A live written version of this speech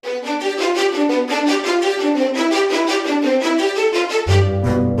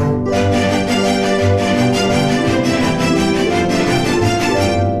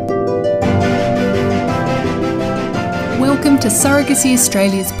to Surrogacy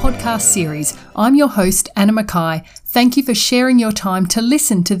Australia's podcast series. I'm your host, Anna Mackay. Thank you for sharing your time to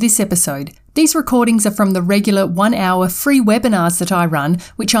listen to this episode. These recordings are from the regular 1-hour free webinars that I run,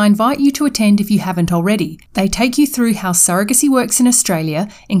 which I invite you to attend if you haven't already. They take you through how surrogacy works in Australia,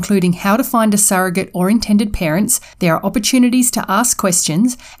 including how to find a surrogate or intended parents. There are opportunities to ask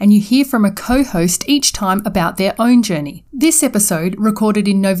questions, and you hear from a co-host each time about their own journey. This episode, recorded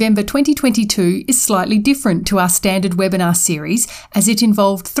in November 2022, is slightly different to our standard webinar series, as it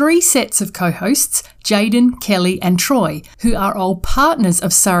involved 3 sets of co-hosts, Jaden, Kelly and Troy, who are all partners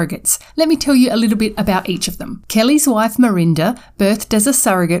of surrogates. Let me tell you a little bit about each of them. Kelly's wife, Marinda, birthed as a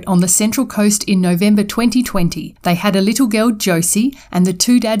surrogate on the Central Coast in November 2020. They had a little girl, Josie, and the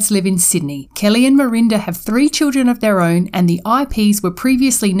 2 dads live in Sydney. Kelly and Marinda have 3 children of their own, and the IPs were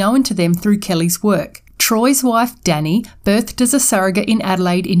previously known to them through Kelly's work. Troy's wife, Danny, birthed as a surrogate in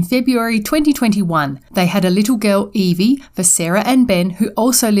Adelaide in February 2021. They had a little girl, Evie, for Sarah and Ben, who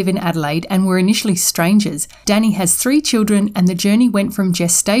also live in Adelaide and were initially strangers. Danny has 3 children, and the journey went from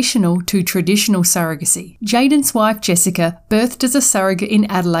gestational to traditional surrogacy. Jaden's wife, Jessica, birthed as a surrogate in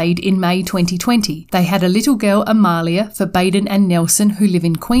Adelaide in May 2020. They had a little girl, Amalia, for Baden and Nelson, who live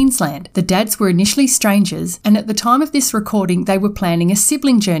in Queensland. The dads were initially strangers, and at the time of this recording, they were planning a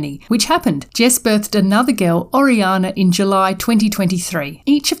sibling journey, which happened. Jess birthed another girl, Oriana, in July 2023.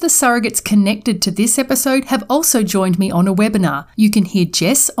 Each of the surrogates connected to this episode have also joined me on a webinar. You can hear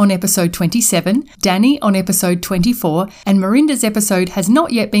Jess on episode 27, Danny on episode 24, and Marinda's episode has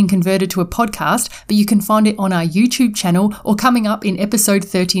not yet been converted to a podcast, but you can find it on our YouTube channel or coming up in episode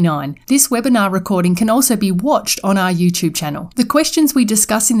 39. This webinar recording can also be watched on our YouTube channel. The questions we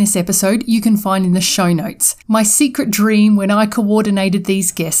discuss in this episode you can find in the show notes. My secret dream when I coordinated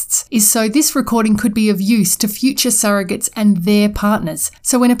these guests is so this recording could be of use to future surrogates and their partners.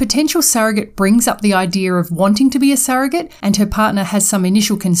 So when a potential surrogate brings up the idea of wanting to be a surrogate and her partner has some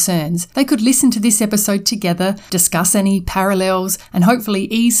initial concerns, they could listen to this episode together, discuss any parallels, and hopefully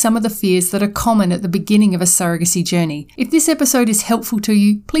ease some of the fears that are common at the beginning of a surrogacy journey. If this episode is helpful to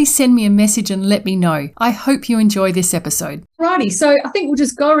you, please send me a message and let me know. I hope you enjoy this episode. Righty, so I think we'll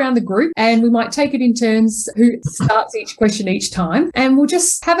just go around the group and we might take it in turns who starts each question each time, and we'll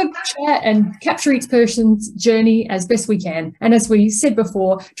just have a chat and capture each person's journey as best we can. And as we said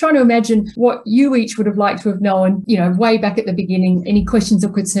before, trying to imagine what you each would have liked to have known, way back at the beginning, any questions or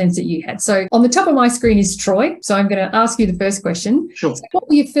concerns that you had. So on the top of my screen is Troy. So I'm going to ask you the first question. Sure. So what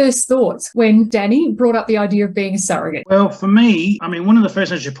were your first thoughts when Danny brought up the idea of being a surrogate? Well, for me, one of the first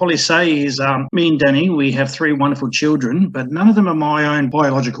things I should probably say is me and Danny, we have 3 wonderful children, but none of them are my own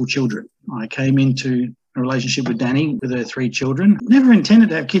biological children. I came into a relationship with Danny with her 3 children. Never intended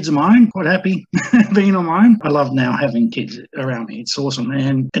to have kids of my own. Quite happy being on my own. I love now having kids around me. It's awesome.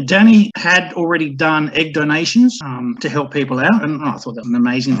 And Danny had already done egg donations to help people out. And I thought that was an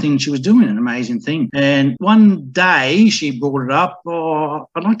amazing thing she was doing, an amazing thing. And one day she brought it up,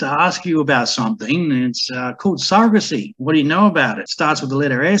 I'd like to ask you about something. It's called surrogacy. What do you know about it? Starts with the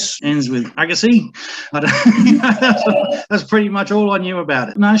letter S, ends with agacy. That's pretty much all I knew about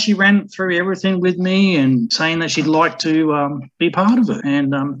it. No, she ran through everything with me and saying that she'd like to be part of it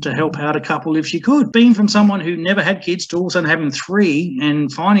and to help out a couple if she could. Being from someone who never had kids to all of a sudden having 3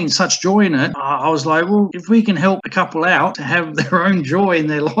 and finding such joy in it, I was like, well, if we can help a couple out to have their own joy in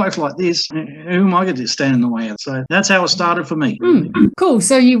their life like this, who am I going to stand in the way of? So that's how it started for me. Cool.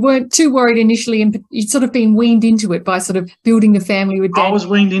 So you weren't too worried initially, and you'd sort of been weaned into it by sort of building the family with Danny. I was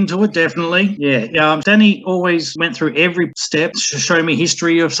weaned into it, definitely. Yeah. Danny always went through every step to show me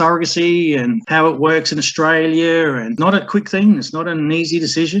history of surrogacy and how it works in Australia, and not a quick thing. It's not an easy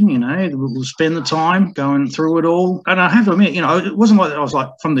decision, We'll spend the time going through it all. And I have to admit, it wasn't like I was like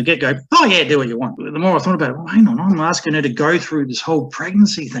from the get-go, oh yeah, do what you want. The more I thought about it, well, hang on, I'm asking her to go through this whole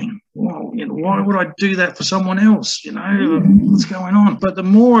pregnancy thing. Well, why would I do that for someone else? What's going on? But the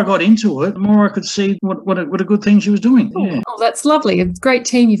more I got into it, the more I could see what a good thing she was doing. Yeah. Oh, that's lovely. It's a great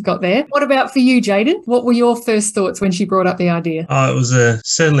team you've got there. What about for you, Jaden? What were your first thoughts when she brought up the idea? It was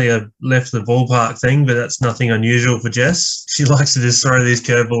certainly a left the ballpark thing, but that's nothing unusual for Jess. She likes to just throw these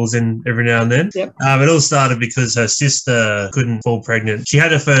curveballs in every now and then. Yep. It all started because her sister couldn't fall pregnant. She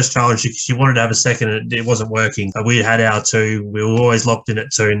had her first child and she wanted to have a second and it wasn't working. We had our 2. We were always locked in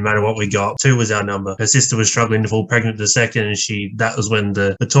at 2 no matter what we got. 2 2 was our number. Her sister was struggling to fall pregnant the second, and that was when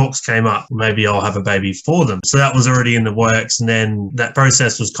the talks came up. Maybe I'll have a baby for them. So that was already in the works, and then that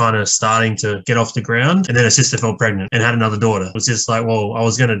process was kind of starting to get off the ground. And then her sister fell pregnant and had another daughter. It was just like, well, I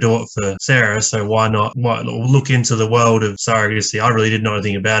was going to do it for Sarah, so why not look into the world of surrogacy? I really didn't know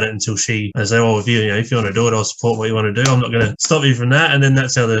anything about it until I said, well, if you want to do it, I'll support what you want to do. I'm not going to stop you from that. And then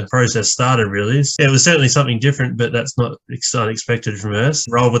that's how the process started, really. It was certainly something different, but that's not unexpected from her.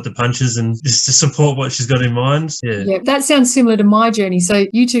 Roll with the punches and just to support what she's got in mind. Yeah, that sounds similar to my journey. So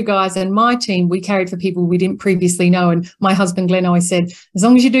you two guys and my team, we carried for people we didn't previously know. And my husband, Glenn, always said, as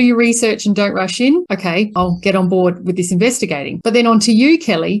long as you do your research and don't rush in, okay, I'll get on board with this investigating. But then on to you,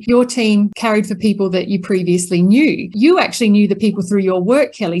 Kelly, your team carried for people that you previously knew. You actually knew the people through your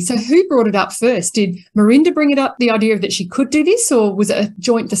work, Kelly. So who brought it up first? Did Marinda bring it up, the idea that she could do this, or was it a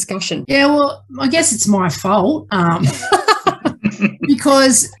joint discussion? Yeah, well, I guess it's my fault.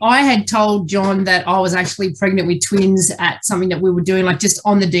 Because I had told John that I was actually pregnant with twins at something that we were doing, like just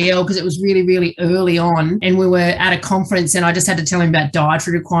on the DL, because it was really, really early on. And we were at a conference and I just had to tell him about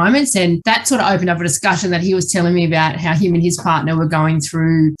dietary requirements. And that sort of opened up a discussion that he was telling me about how him and his partner were going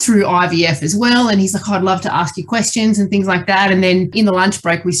through IVF as well. And he's like, I'd love to ask you questions and things like that. And then in the lunch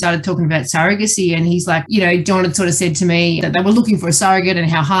break, we started talking about surrogacy. And he's like, John had sort of said to me that they were looking for a surrogate and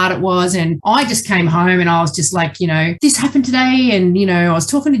how hard it was. And I just came home and I was just like, this happened today. And, I was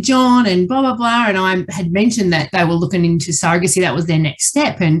talking to John and blah, blah, blah. And I had mentioned that they were looking into surrogacy. That was their next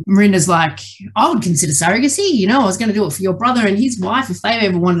step. And Marinda's like, I would consider surrogacy. I was going to do it for your brother and his wife if they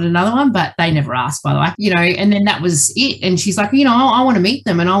ever wanted another one, but they never asked, by the way, and then that was it. And she's like, I want to meet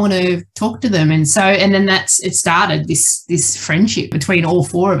them and I want to talk to them. And so, and then it started this friendship between all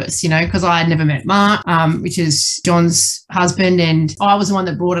 4 of us, because I had never met Mark, which is John's husband. And I was the one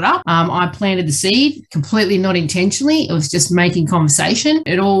that brought it up. I planted the seed completely, not intentionally. It was just making conversation.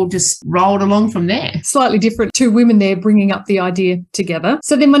 It all just rolled along from there. Slightly different, 2 women there bringing up the idea together.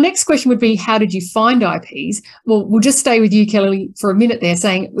 So then my next question would be, how did you find IPs? Well, we'll just stay with you, Kelly, for a minute there,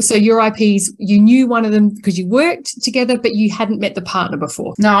 saying, so your IPs, you knew one of them because you worked together, but you hadn't met the partner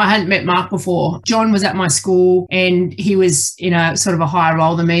before. No, I hadn't met Mark before. John was at my school and he was in a sort of a higher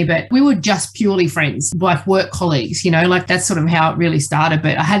role than me, but we were just purely friends, like work colleagues, like that's sort of how it really started.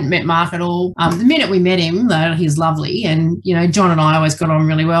 But I hadn't met Mark at all. The minute we met him, though, he's lovely. And, John and I always got on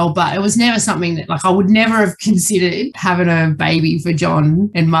really well, but it was never something that I would never have considered having a baby for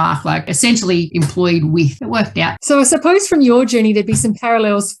John and Mark, essentially employed with. It worked out. So I suppose from your journey, there'd be some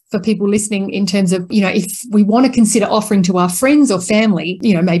parallels for people listening in terms of, if we want to consider offering to our friends or family,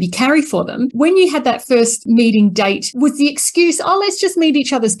 maybe carry for them. When you had that first meeting date, was the excuse, let's just meet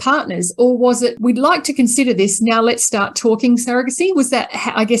each other's partners? Or was it, we'd like to consider this, now let's start talking surrogacy? Was that,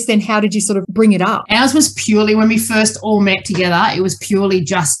 I guess then how did you sort of bring it up? Ours was purely, when we first all met together, it was purely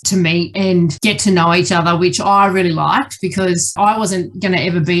just to meet and get to know each other, which I really liked because I wasn't going to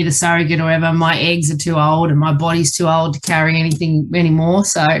ever be the surrogate or ever. My eggs are too old and my body's too old to carry anything anymore.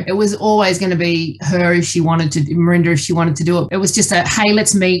 So it was always going to be her if she wanted to, Marinda if she wanted to do it. It was just hey,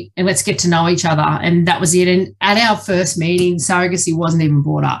 let's meet and let's get to know each other. And that was it. And at our first meeting, surrogacy wasn't even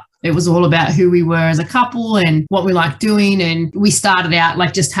brought up. It was all about who we were as a couple and what we liked doing. And we started out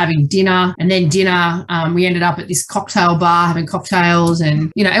just having dinner, and then dinner, we ended up at this cocktail bar having cocktails.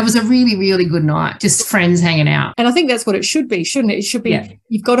 And, it was a really, really good night, just friends hanging out. And I think that's what it should be, shouldn't it? It should be,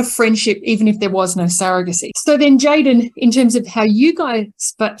 You've got a friendship, even if there was no surrogacy. So then, Jayden, in terms of how you guys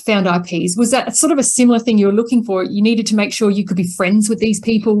found IPs, was that sort of a similar thing you were looking for? You needed to make sure you could be friends with these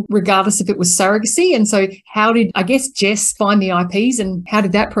people, regardless if it was surrogacy. And so how did, I guess, Jess find the IPs and how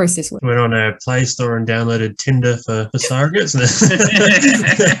did that process work? Went on a Play Store and downloaded Tinder for surrogates.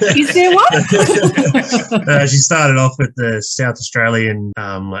 Is there one? She started off with the South Australian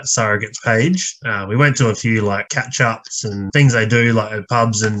surrogates page. We went to a few catch-ups and things they do at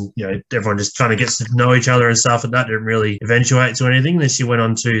pubs, and everyone just kind of gets to know each other and stuff, and that didn't really eventuate to anything. Then she went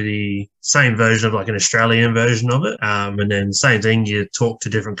on to the same version of an Australian version of it, and then same thing, you talk to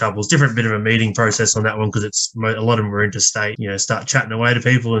different couples, different bit of a meeting process on that one because it's a lot of them were interstate, start chatting away to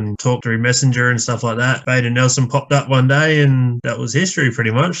people and talk through Messenger and stuff like that. Bade and Nelson popped up one day and that was history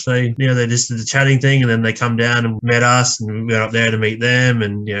pretty much. They just did the chatting thing, and then they come down and met us and we went up there to meet them,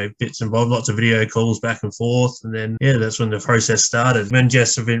 and bits and bobs, lots of video calls back and forth. And then that's when the process started. When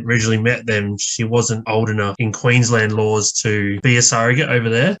Jess originally met them, she wasn't old enough in Queensland laws to be a surrogate over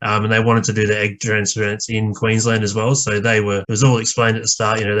there, and they wanted to do the egg transplants in Queensland as well. So it was all explained at the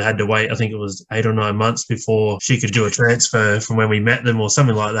start. They had to wait, I think it was 8 or 9 months before she could do a transfer from when we met them or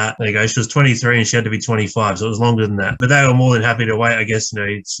something like like that. There you go. She was 23 and she had to be 25, so it was longer than that. But they were more than happy to wait, I guess.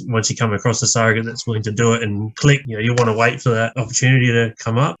 Once you come across a surrogate that's willing to do it and click, you want to wait for that opportunity to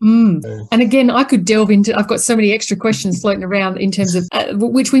come up. And again, I could delve into, I've got so many extra questions floating around in terms of,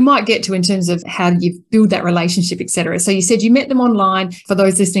 which we might get to in terms of how you build that relationship, etc. So you said you met them online. For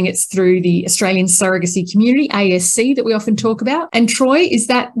those listening, it's through the Australian Surrogacy Community, ASC, that we often talk about. And Troy, is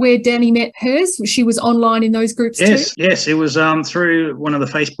that where Danny met hers? She was online in those groups too? Yes. It was through one of the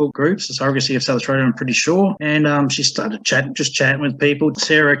Facebook groups, the Surrogacy of South Australia, I'm pretty sure. And she started chatting with people.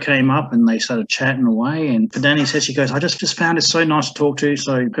 Sarah came up and they started chatting away. And for Danny says, she goes, I just found it so nice to talk to,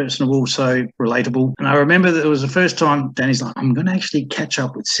 so personable, so relatable. And I remember that it was the first time Danny's like, I'm going to actually catch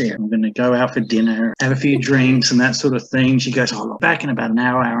up with Sarah. I'm going to go out for dinner, have a few drinks and that sort of thing. She goes, I'll look back in about an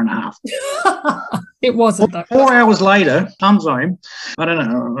hour and a half. It wasn't, though. 4 hours later, comes home. I don't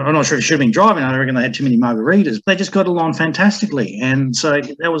know. I'm not sure if she should have been driving. I reckon they had too many margaritas. They just got along fantastically. And so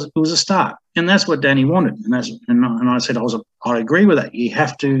it was a start. And that's what Danny wanted. And I said, I agree with that. You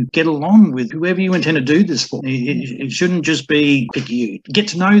have to get along with whoever you intend to do this for. It shouldn't just be pick you. Get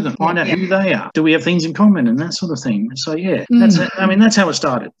to know them. Find out who they are. Do we have things in common and that sort of thing? So, that's how it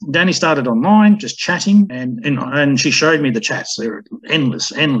started. Danny started online, just chatting. And she showed me the chats. There were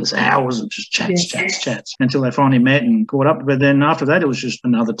endless hours of just chats until they finally met and caught up. But then after that, it was just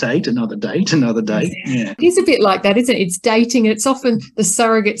another date. Yeah. It is a bit like that, isn't it? It's dating. And it's often the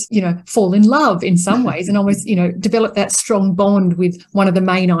surrogates, fall in love in some ways and almost, develop that strong bond with one of the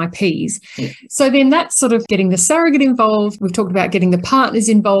main IPs. Yeah. So then that's sort of getting the surrogate involved. We've talked about getting the partners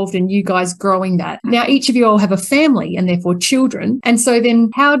involved and you guys growing that. Now, each of you all have a family and therefore children. And so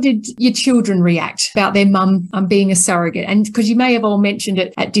then how did your children react about their mum being a surrogate? And because you may have all mentioned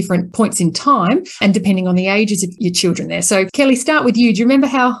it at different points in time and depending on the ages of your children there. So Kelly, start with you. Do you remember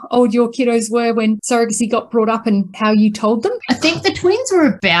how old your kiddos were when surrogacy got brought up and how you told them? I think the twins were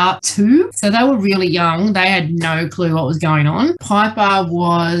about 2. So they were really young. They had no clue what was going on. Piper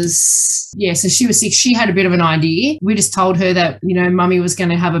was, so she was 6. She had a bit of an idea. We just told her that, mummy was going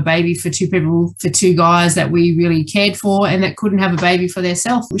to have a baby for 2 people, for 2 guys that we really cared for and that couldn't have a baby for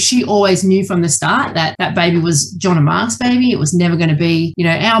themselves. She always knew from the start that that baby was John and Mark's baby. It was never going to be,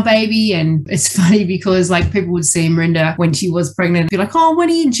 our baby. And it's funny because people would see Merinda when she was pregnant and be like, oh, when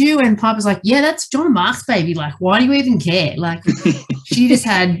are you due? And Piper's like, yeah, that's John and Mark's baby. Why do you even care? She just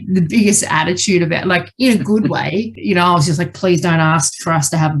had the biggest attitude about, in a good way. I was just like, please don't ask for us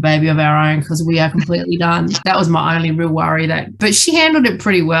to have a baby of our own because we are completely done. That was my only real worry. But she handled it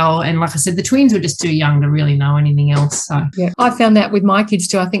pretty well. And like I said, the twins were just too young to really know anything else. So yeah, I found that with my kids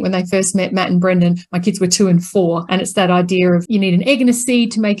too. I think when they first met Matt and Brendan, my kids were 2 and 4. And it's that idea of you need an egg and a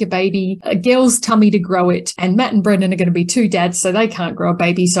seed to make a baby, a girl's tummy to grow it. And Matt and Brendan are going to be 2 dads, so they can't grow a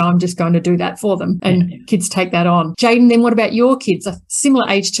baby. So I'm just going to do that for them. And kids take that on. Jaden, then what about your kids? A similar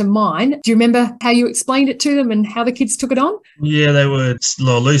age to mine. Do you remember how you explained it to them and how the kids took it on? Yeah, they were.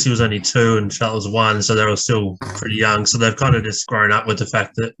 Lucy was only 2 and Charlotte was 1, so they were still pretty young. So they've kind of just grown up with the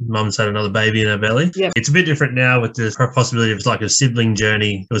fact that mum's had another baby in her belly. Yep. It's a bit different now with the possibility of a sibling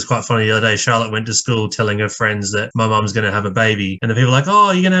journey. It was quite funny the other day. Charlotte went to school telling her friends that my mum's going to have a baby. And the people are like,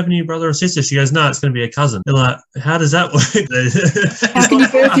 oh, you're going to have a new brother or sister? She goes, no, it's going to be a cousin. They're like, how does that work? How can you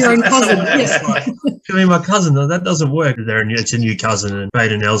birth your own cousin? I mean, my cousin, that doesn't work. It's a new cousin, and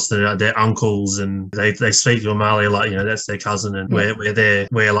Bade and Elston are their uncles, and they speak to Amalia that's their cousin, and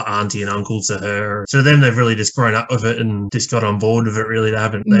we're like auntie and uncle to her. So then they've really just grown up with it and just got on board with it. Really,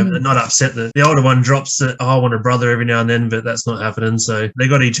 they're not upset that the older one drops that I want a brother every now and then, but that's not happening. So they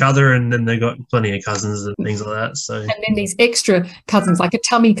got each other, and then they got plenty of cousins and things like that. So and then these extra cousins, like a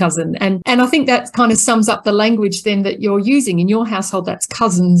tummy cousin, and I think that kind of sums up the language then that you're using in your household. That's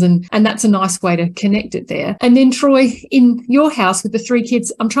cousins, and that's a nice way to connect it there. And then Troy, in your house with the 3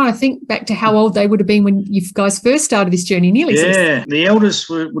 kids, I'm trying to think back to how old they would have been when you guys first started this journey. Nearly 60. The eldest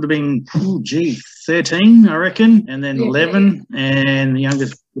would have been 13, I reckon, and then 11, and the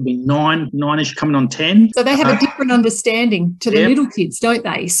youngest would be 9-ish, coming on 10. So they have a different understanding to the little kids, don't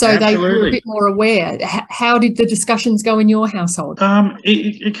they? So Absolutely. They were a bit more aware. How did the discussions go in your household?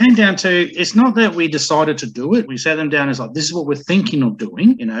 It came down to, it's not that we decided to do it. We sat them down as this is what we're thinking of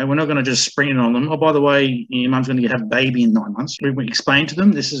doing. We're not going to just spring it on them. Oh, by the way, your mum's going to have a baby in 9 months. We explained to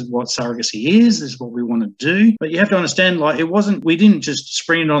them, this is what surrogacy is. This is what we want to do. But you have to understand, we didn't just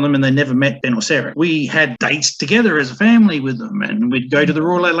spring it on them and they never met Ben or Sarah. We had dates together as a family with them, and we'd go to the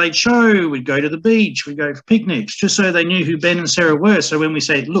Royal Adelaide show, we'd go to the beach, we'd go for picnics, just so they knew who Ben and Sarah were. So when we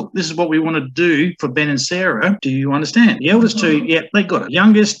say, look, this is what we want to do for Ben and Sarah, do you understand? The eldest 2, they got it.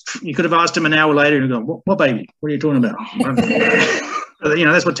 Youngest, you could have asked him an hour later and gone, what baby? What are you talking about?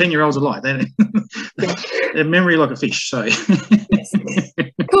 That's what 10-year-olds are like. Their memory like a fish. So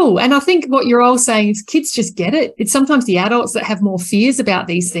Cool. And I think what you're all saying is kids just get it. It's sometimes the adults that have more fears about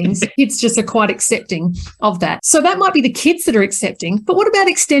these things. Kids just are quite accepting of that. So that might be the kids that are accepting. But what about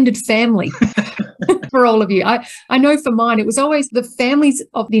extended family? For all of you. I know for mine, it was always the families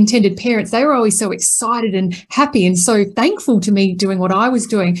of the intended parents. They were always so excited and happy and so thankful to me doing what I was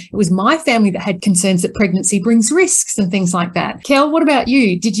doing. It was my family that had concerns that pregnancy brings risks and things like that. Kel, what about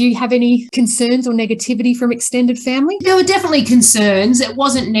you? Did you have any concerns or negativity from extended family? There were definitely concerns. It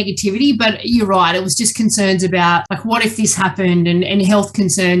wasn't negativity, but you're right. It was just concerns about like, what if this happened and health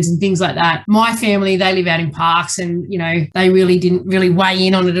concerns and things like that. My family, they live out in Parks and, you know, they really didn't really weigh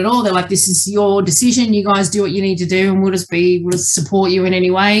in on it at all. They're like, this is your decision. You guys do what you need to do and we'll just support you in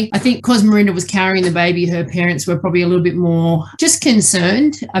any way. I think because Marinda was carrying the baby, her parents were probably a little bit more just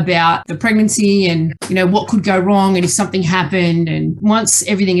concerned about the pregnancy and, you know, what could go wrong and if something happened. And once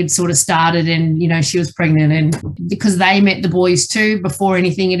everything had sort of started and, you know, she was pregnant and because they met the boys too before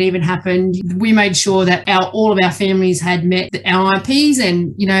anything had even happened, we made sure that all of our families had met our IPs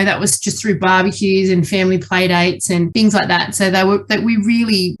and, you know, that was just through barbecues and family play dates and things like that. So that we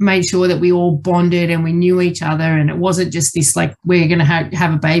really made sure that we all bonded and we knew each other and it wasn't just this like we're going to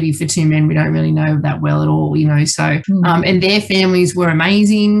have a baby for two men we don't really know that well at all, you know. So and their families were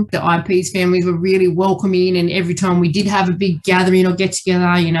amazing. The IP's families were really welcoming and every time we did have a big gathering or get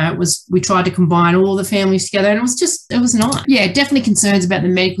together, you know, we tried to combine all the families together and it was nice. Yeah, definitely concerns about the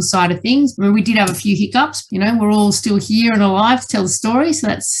medical side of things. I mean, we did have a few hiccups, you know, we're all still here and alive to tell the story, so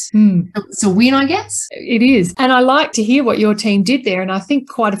that's it's a win, I guess. It is. And I like to hear what your team did there, and I think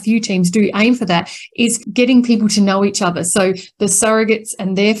quite a few teams do aim for that, is getting people to know each other. So the surrogates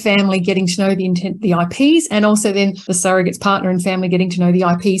and their family getting to know the IPs, and also then the surrogate's partner and family getting to know the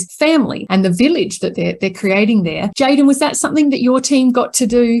IP's family and the village that they're creating there. Jaden, was that something that your team got to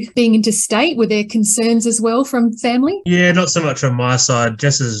do being interstate? Were there concerns as well from family? Yeah, not so much on my side.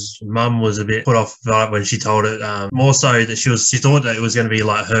 Jess's mum was a bit put off by it when she told it. More so that she thought that it was going to be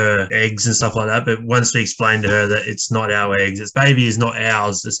like her eggs and stuff like that. But once we explained to her that it's not our eggs, its baby is not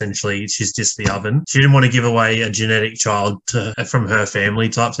ours, essentially, she's just the oven. She didn't want to give away a genetic child from her family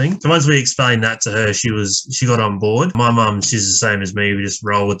type thing. So once we explained that to her, she got on board. My mum, she's the same as me. We just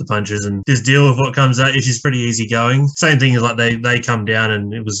roll with the punches and just deal with what comes at you. She's pretty easygoing. Same thing as like they come down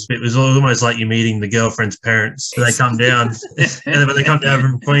and it was almost like you're meeting the girlfriend's parents. So they come down and when they come down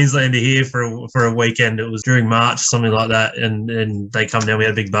from Queensland to here for a weekend, it was during March, something like that, and they come down. We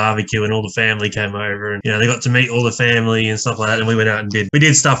had a big barbecue and all the family came over and, you know, they got to meet all the family and stuff like that, and we went out and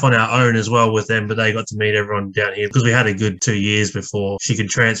did stuff on our own as well with them, but they got to meet everyone down here because we had a good 2 years before she could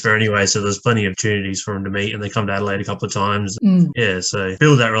transfer anyway, so there's plenty of opportunities for them to meet, and they come to Adelaide a couple of times. Yeah, so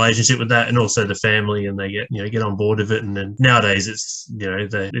build that relationship with that, and also the family, and they get on board with it. And then nowadays it's, you know,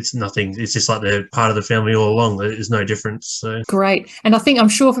 it's nothing, it's just like they're part of the family all along. There's no difference. So great. And I'm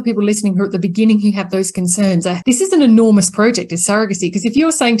sure for people listening who are at the beginning who have those concerns, this is an enormous project, is surrogacy, because if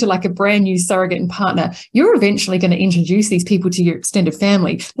you're saying to like a brand new surrogate and partner, you're eventually going to introduce these people to your extended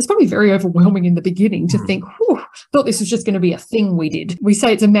family. It's probably very overwhelming in the beginning to think, thought this was just going to be a thing we did. We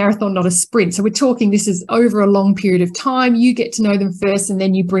say it's a marathon, not a sprint. So we're talking this is over a long period of time. You get to know them first and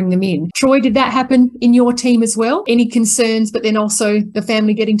then you bring them in. Troy, did that happen in your team as well? Any concerns, but then also the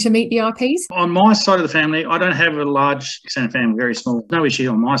family getting to meet the IPs? On my side of the family, I don't have a large extended family, very small. No issue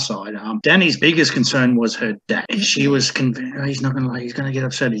on my side. Danny's biggest concern was her dad. She was convinced, he's not going to lie, he's going to get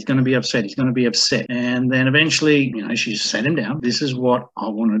upset, he's going to be upset, he's going to be upset. And then eventually, you know, she sat him down. This is what I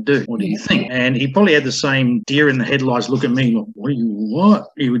want to do. What do you think? And he probably had the same deer in the headlights look at me, like, what?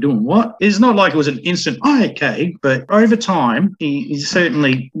 You were doing what? It's not like it was an instant, okay, but over time, he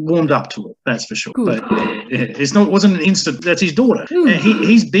certainly warmed up to it, that's for sure. Good. But it wasn't an instant, that's his daughter.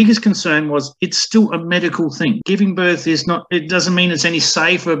 His biggest concern was it's still a medical thing. Giving birth is not, it doesn't mean it's any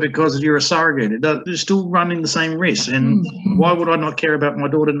safer because you're a surrogate. You're still running the same risk. And why would I not care about my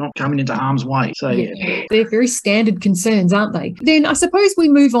daughter not coming into harm's way? So, yeah. They're very standard concerns, aren't they? Then I suppose we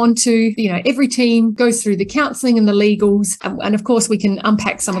move on to, you know, every team goes through the counselling and the legals. And of course, we can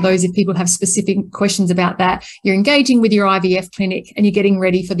unpack some of those if people have specific questions about that. You're engaging with your IVF clinic and you're getting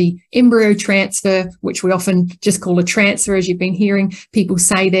ready for the embryo transfer, which we often just call a transfer, as you've been hearing people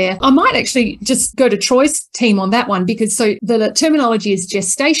say there. I might actually just go to Troy's team on that one, because so the terminology is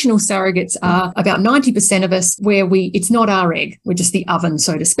gestational surrogates are about 90% of us where it's not our egg. We're just the oven,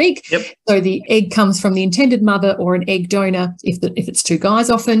 so to speak. Yep. So the egg comes from the intended mother or an egg donor, if it's two guys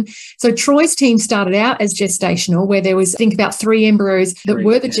often. So Troy's team started out as gestational, where there was, I think, about 3 embryos that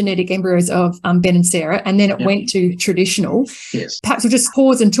were the genetic embryos of Ben and Sarah, and then it went to traditional. Yes. Perhaps we'll just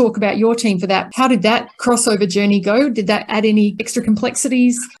pause and talk about your team for that. How did that crossover journey go? Did that add any extra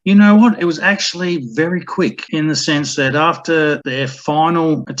complexities? You know what? It was actually very quick in the sense that after their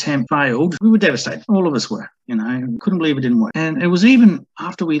final attempt failed, we were devastated. All of us were. Couldn't believe it didn't work. And it was even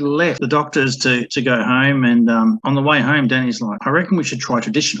after we left the doctors to go home, and on the way home, Danny's like, I reckon we should try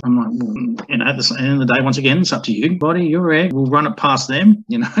traditional. I'm like, well, at the end of the day, once again, it's up to you. Body, your egg, we'll run it past them,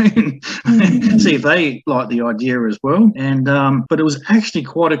 see if they like the idea as well. And but it was actually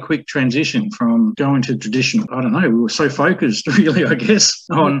quite a quick transition from going to traditional. I don't know, we were so focused really, I guess,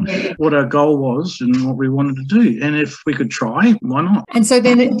 on what our goal was and what we wanted to do. And if we could try, why not? And so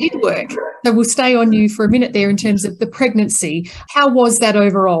then it did work. So we'll stay on you for a minute there in terms of the pregnancy. How was that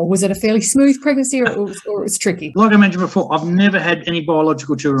overall? Was it a fairly smooth pregnancy or it was tricky? Like I mentioned before, I've never had any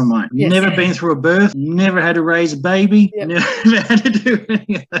biological children of mine. Yes. Never been through a birth, never had to raise a baby, Yep. never had to do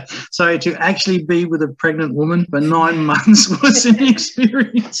any of that. So to actually be with a pregnant woman for 9 months was an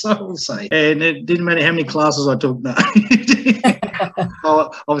experience, I will say. And it didn't matter how many classes I took, no. I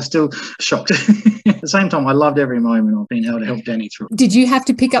was still shocked. At the same time, I loved every moment of being able to help Danny through. Did you have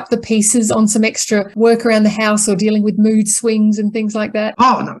to pick up the pieces on some extra work around the house or dealing with mood swings and things like that?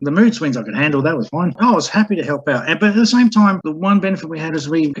 Oh, no, the mood swings I could handle. That was fine. I was happy to help out. But at the same time, the one benefit we had is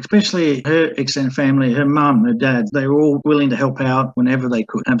especially her extended family, her mum, her dad, they were all willing to help out whenever they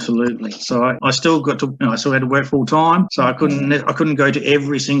could. Absolutely. So I still got to, I still had to work full time. So I couldn't go to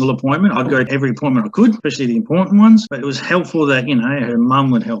every single appointment. I'd go to every appointment I could, especially the important ones. But it was helpful that, her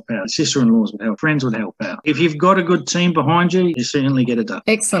mum would help out, sister-in-laws would help, friends would help out. If you've got a good team behind you, you certainly get it done.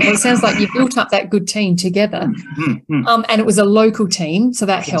 Excellent. Well, it sounds like you built up that good team together. And it was a local team, so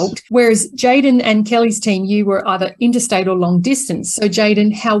that helped. Whereas Jaden and Kelly's team, you were either interstate or long distance. So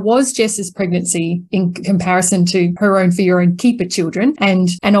Jaden, how was Jess's pregnancy in comparison to her own for your own keeper children? And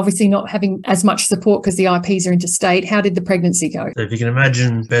obviously not having as much support because the IPs are interstate. How did the pregnancy go? So if you can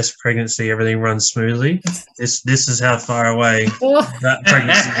imagine best pregnancy, everything runs smoothly. This is how far away that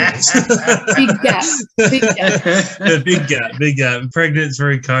pregnancy is. Big gap. Big gap. Pregnant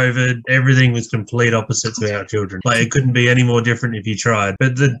through COVID, everything was complete opposite to our children. Like, it couldn't be any more different if you tried.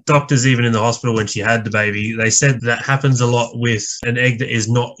 But the doctors, even in the hospital when she had the baby, they said that happens a lot with an egg that is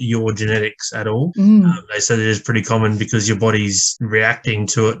not your genetics at all. They said it is pretty common because your body's reacting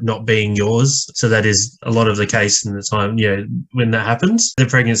to it not being yours. So that is a lot of the case in the time, when that happens. The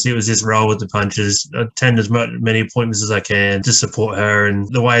pregnancy was just roll with the punches, attend as many appointments as I can to support her, and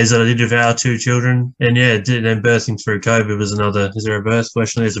the ways that I did with our 2 children. And then birthing through COVID was another. Is there a birth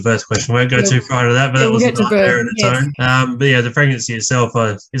question? There's a birth question. We won't go too far into that, but that was a nightmare in its own. But yeah, the pregnancy itself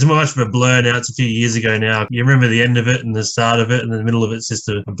is much of a blur now. It's a few years ago now. You remember the end of it and the start of it, and the middle of it's just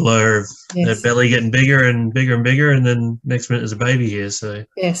a blur of her belly getting bigger and bigger and bigger, and then next minute there's a baby here. So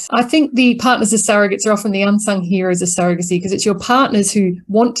yes, I think the partners of surrogates are often the unsung heroes of surrogacy, because it's your partners who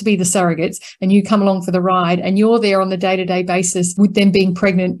want to be the surrogates and you come along for the ride, and you're there on the day-to-day basis with them being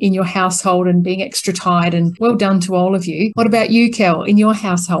pregnant in your household and being extra tired. And well done to all of you. What about you, Kel, in your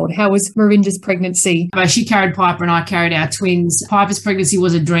household? How was Marinda's pregnancy? She carried Piper and I carried our twins. Piper's pregnancy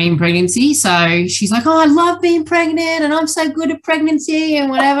was a dream pregnancy. So she's like, I love being pregnant and I'm so good at pregnancy and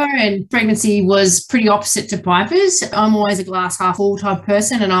whatever. And pregnancy was pretty opposite to Piper's. I'm always a glass half full type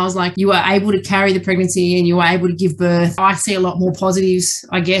person. And I was like, you were able to carry the pregnancy and you were able to give birth. I see a lot more positives,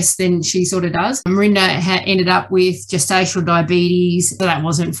 I guess, than she sort of does. Marinda ended up with gestational diabetes. So that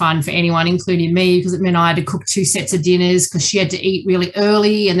wasn't fun for anyone, including me, because it meant I had to cook 2 sets of dinners because she had to eat really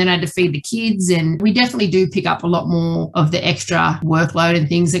early and then I had to feed the kids. And we definitely do pick up a lot more of the extra workload and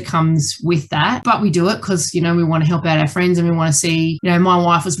things that comes with that. But we do it because, we want to help out our friends and we want to see, my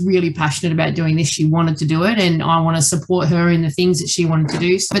wife was really passionate about doing this. She wanted to do it and I want to support her in the things that she wanted to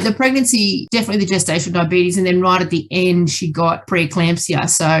do. But the pregnancy, definitely the gestational diabetes. And then right at the end, she got preeclampsia.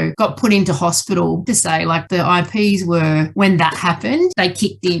 So got put into hospital to say, like, the IPs were, when that happened, they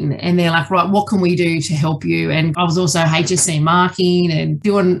kicked in and they're like, right, what can we do to help you? And I was also HSC marking and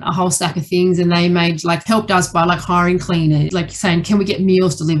doing a whole stack of things. And they helped us by hiring cleaners, saying, can we get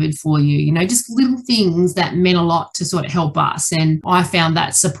meals delivered for you? Just little things that meant a lot to sort of help us. And I found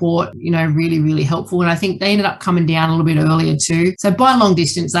that support, really, really helpful. And I think they ended up coming down a little bit earlier too. So by long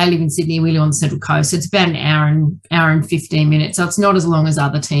distance, they live in Sydney, we live on the Central Coast. So it's about an hour and 15 minutes. So it's not as long as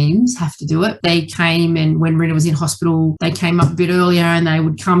other teams have to do it. They came, and when Rita was in hospital, they came up a bit earlier and they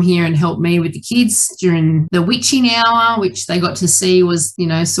would come here and help me with the kids during the witching hour, which they got to see was,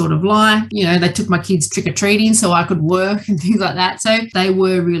 sort of they took my kids trick-or-treating so I could work and things like that. So they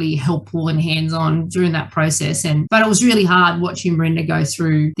were really helpful and hands-on during that process. But it was really hard watching Brenda go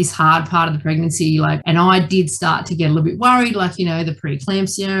through this hard part of the pregnancy. And I did start to get a little bit worried, the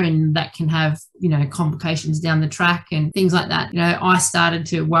preeclampsia, and that can have complications down the track and things like that. I started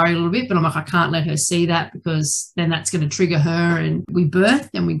to worry a little bit, but I'm like, I can't let her see that because then that's going to trigger her. And we birthed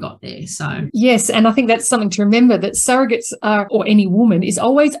and we got there. So yes, and I think that's something to remember, that surrogates are, or any woman is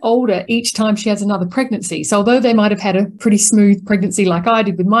always older each time she has another pregnancy. So although they might have had a pretty smooth pregnancy like I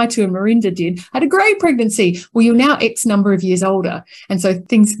did with my two and Marinda had a great pregnancy, well, you're now X number of years older. And so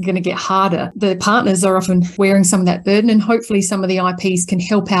things are going to get harder. The partners are often wearing some of that burden, and hopefully some of the IPs can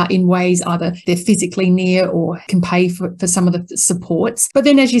help out in ways either they're physically near or can pay for some of the supports. But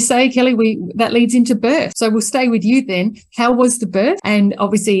then, as you say, Kelly, that leads into birth. So we'll stay with you then. How was the birth? And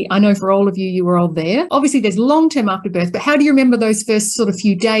obviously, I know for all of you, you were all there. Obviously, there's long-term after birth, but how do you remember those first sort of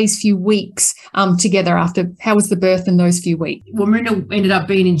few days, few weeks together after? How was the birth in those few weeks? Well, Marinda ended up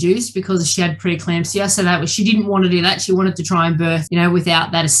being induced because she had preeclampsia. So she didn't want to do that. She wanted to try and birth,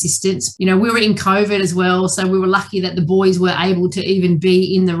 without that assistance. We were in COVID as well. So we were lucky that the boys were able to even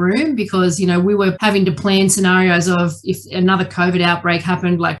be in the room because, we were having to plan scenarios of if another COVID outbreak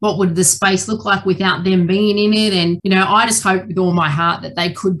happened, like what would the space look like without them being in it? And, I just hoped with all my heart that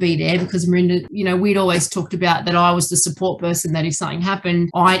they could be there because Marinda, we'd always talked about that I was the support person, that if something happened,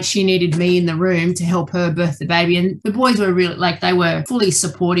 she needed me in the room to help her birth the baby. And the boys were really, they were fully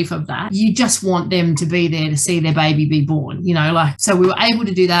supportive of that. You just want them to be there to see their baby be born, so we were able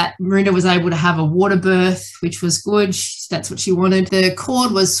to do that. Marinda was able to have a water birth, which was good. That's what she wanted. The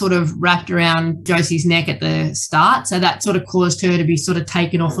cord was sort of wrapped around Josie's neck at the start. So that sort of caused her to be sort of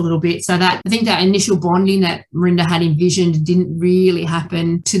taken off a little bit. So that I think that initial bonding that Marinda had envisioned didn't really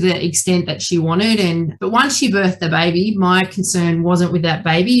happen to the extent that she wanted. But once she birthed the baby, my concern wasn't with that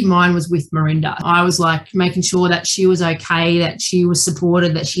baby. Mine was with Marinda. I was making sure that she was okay, that she was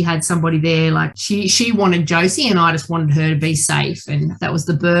supported, that she had somebody there. She wanted Josie and I just wanted her to be safe. And that was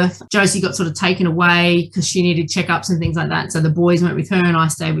the birth. Josie got sort of taken away because she needed checkups and things like that. So the boys went with her and I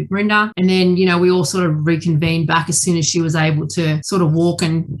stayed with Marinda. And then, we all sort of reconvened back as soon as she was able to sort of walk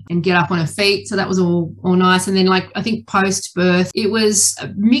and get up on her feet. So that was all nice. And then I think post-birth, it was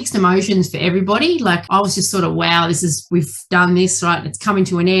mixed emotions for everybody. I was just sort of, wow, we've done this, right? It's coming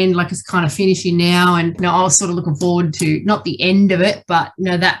to an end. It's kind of finishing now. And, I was sort of looking forward to not the end of it, but,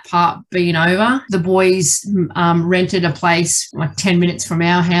 that part being over. The boys rented a place 10 minutes from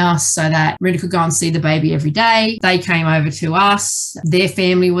our house so that Marinda could go and see the baby every day. They came over to us. Their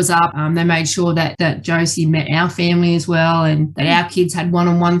family was up. They made sure that Josie met our family as well and that our kids had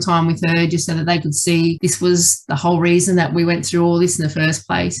one-on-one time with her just so that they could see this was the whole reason that we went through all this in the first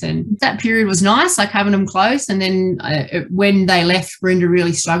place. And that period was nice, having them close. And then when they left, Marinda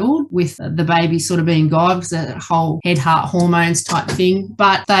really struggled with the baby sort of being God because that whole head, heart, hormones type thing.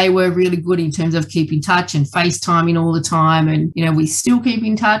 But they were really good in terms of keeping touch and FaceTiming all the time. And, we still keep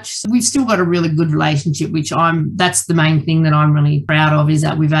in touch. So we've still got a really good relationship, which that's the main thing that I'm really proud of, is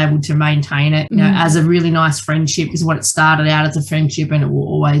that we've able to maintain it, as a really nice friendship is what it started out as, a friendship, and it will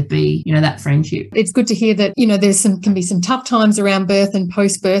always be, that friendship. It's good to hear that, there's can be some tough times around birth and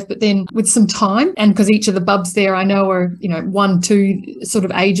post-birth, but then with some time, and because each of the bubs there I know are, 1, 2 sort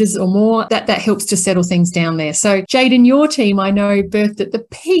of ages or more, that helps to settle things down there. So Jaden, your team I know birthed at the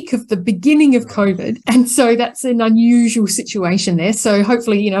peak of the beginning of COVID, and so that's an unusual situation there. So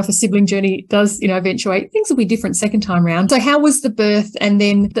hopefully, if a sibling journey does, eventuate, things will be different second time round. So how was the birth, and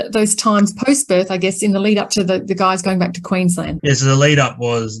then those times post-birth, I guess, in the lead up to the guys going back to Queensland? Yeah, so the lead up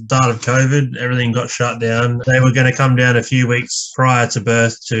was start of COVID. Everything got shut down. They were going to come down a few weeks prior to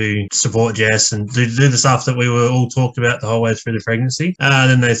birth to support Jess and do the stuff that we were all talked about the whole way through the pregnancy.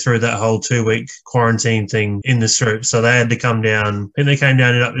 Then they threw that whole 2-week quarantine thing in the swoop. So they had to come down. I think they came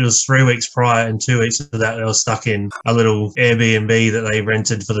down, it was 3 weeks prior, and 2 weeks of that they were stuck in a little Airbnb that they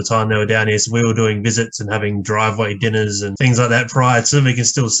rented for the time they were down here. So we were doing visits and having driveway dinners and things like that prior to them. We can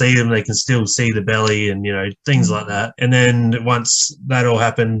still see them. They can still see the belly and, things like that. And then once that all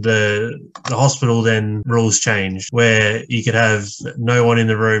happened, the hospital then rules changed where you could have no one in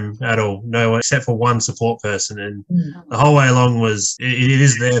the room at all, no one except for one support person. And the whole way along was it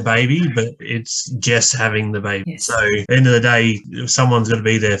is their baby, but it's Jess having the baby. Yes. So at the end of the day, someone's going to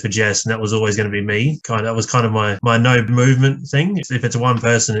be there for Jess, and that was always going to be me. That was kind of my no movement thing. If it's one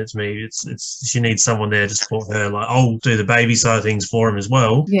person, it's me. She needs someone there to support her. I'll do the baby side of things for him as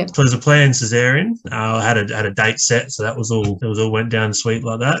well. Yeah. So there's a planned cesarean. I had a date set, so that was all went down sweet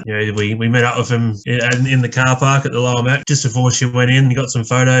like that. We met up with him in the car park at the Lower Mac just before she went in. We got some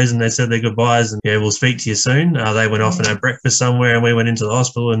photos, and they said their goodbyes, and we'll speak to you soon. They went off and had breakfast somewhere, and we went into the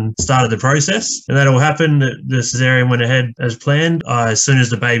hospital and started the process. And that all happened. The cesarean went ahead as planned. As soon as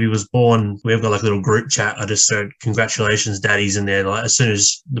the baby was born, we've got a little group chat. I just said, "Congratulations, daddies," in there. As soon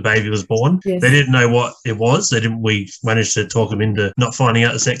as the baby was born, yes. They didn't know what it was. We managed to talk them into not finding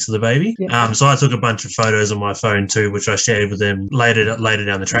out the sex of for the baby. Yeah. So I took a bunch of photos on my phone too, which I shared with them later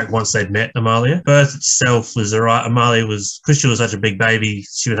down the track once they'd met Amalia. Birth itself was all right. Amalia because she was such a big baby,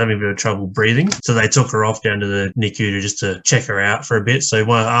 she was having a bit of trouble breathing. So they took her off down to the NICU just to check her out for a bit. So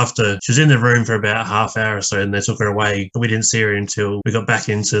after she was in the room for about a half hour or so, and they took her away. We didn't see her until we got back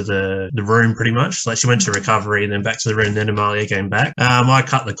into the room pretty much. Like she went to recovery and then back to the room. Then Amalia came back. I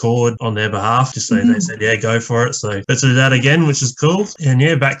cut the cord on their behalf just so they said, yeah, go for it. So let's do that again, which is cool. And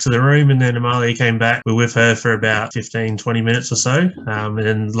yeah, back to the room. And then Amalia came back. We were with her for about 15, 20 minutes or so. And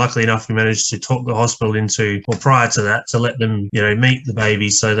then luckily enough, we managed to talk the hospital into, well, prior to that, to let them, meet the baby.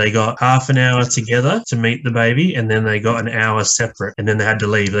 So they got half an hour together to meet the baby, and then they got an hour separate, and then they had to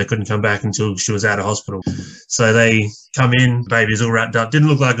leave. They couldn't come back until she was out of hospital. So they come in, baby's all wrapped up. Didn't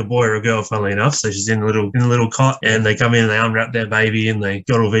look like a boy or a girl, funnily enough. So she's in a little cot, and they come in and they unwrap their baby, and they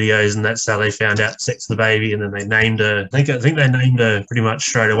got all videos, and that's how they found out sex of the baby. And then they named her. I think they named her pretty much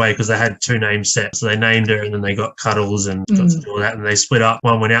straight away because they had 2 names set. So they named her, and then they got cuddles and got to do all that, and they split up.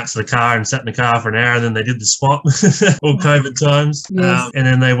 One went out to the car and sat in the car for an hour, and then they did the swap, all COVID times. Yes. And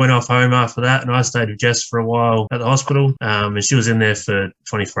then they went off home after that, and I stayed with Jess for a while at the hospital, and she was in there for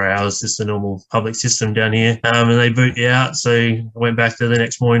 24 hours, just a normal public system down here, and they boot you out. So I went back there the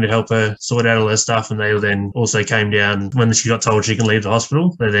next morning to help her sort out all her stuff, and they then also came down when she got told she can leave the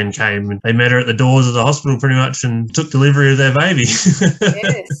hospital. They then came and they met her at the doors of the hospital pretty much and took delivery of their baby.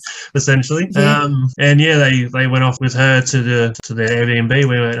 Yes. Essentially. Yeah. And yeah, they went off with her to their Airbnb.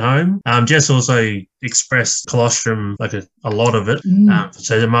 We went home. Jess also expressed colostrum, like a lot of it.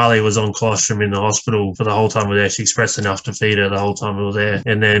 So Amalia was on colostrum in the hospital for the whole time we were there. She expressed enough to feed her the whole time we were there.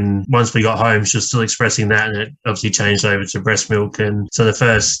 And then once we got home, she was still expressing that, and it obviously changed over to breast milk. And so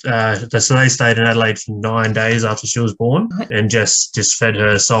so they stayed in Adelaide for 9 days after she was born, and just fed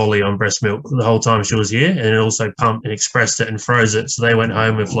her solely on breast milk the whole time she was here, and it also pumped and expressed it and froze it. So they went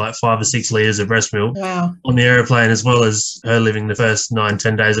home with like 5 or 6 litres of breast milk on the aeroplane, as well as her living the first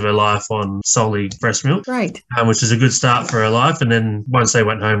 9-10 days of her life on solely breast milk. Great. Which is a good start for her life. And then once they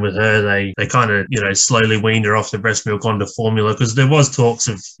went home with her, they kind of, slowly weaned her off the breast milk onto formula, because there was talks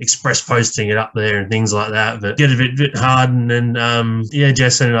of express posting it up there and things like that, but get a bit hard. And then,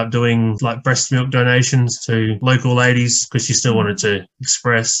 Jess ended up doing like breast milk donations to local ladies because she still wanted to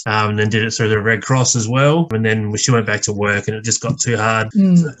express, and then did it through the Red Cross as well. And then she went back to work and it just got too hard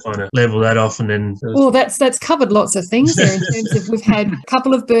to kind of level that off. And then that's covered lots of things there in terms of we've had a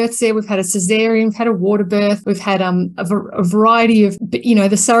couple of births there. We've had a cesarean, we've had a water birth, we've had a variety of,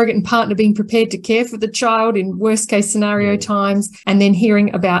 the surrogate and partner being prepared to care for the child in worst case scenario times, and then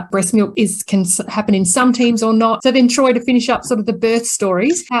hearing about breast milk can happen in some teams or not. So then Troy, to finish up sort of the birth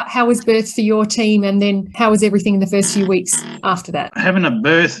stories, how was birth for your team, and then how was everything in the first few weeks after that? Having a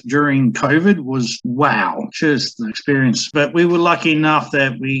birth during COVID was just the experience. But we were lucky enough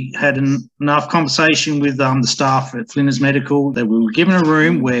that we had enough conversation with the staff at Flinders Medical that we were given a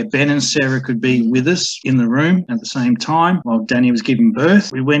room where Ben and Sarah could be with us in the room at the same time while Danny was giving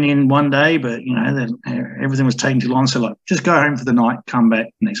birth. We went in one day, but everything was taking too long, so just go home for the night, come back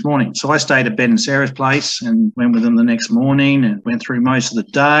the next morning. So I stayed at Ben and Sarah's place and went with them the next morning and went through most of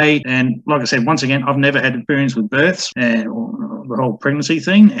the day. And like I said, once again, I've never had experience with births or the whole pregnancy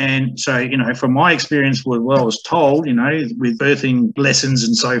thing. And so, from my experience, what I was told, with birthing lessons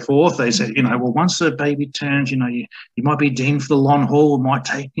and so forth, they said, once the baby turns, you might be deemed for the long haul. It might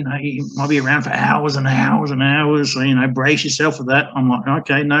take, you might be around for hours and hours and hours. So, brace yourself for that. I'm like,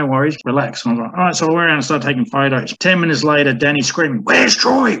 okay, no worries, relax. And I was like, all right, so I went around and started taking photos. 10 minutes later, Danny's screaming, "Where's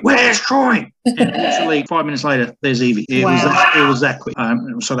Troy? Where's Troy?" And literally 5 minutes later, there's Evie. It was that quick.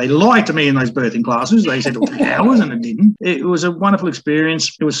 So they lied to me in those birthing classes. They said it would be hours, and it didn't. It was a wonderful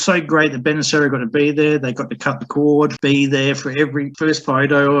experience. It was so great that Ben and Sarah got to be there. They got to cut the cord, be there for every first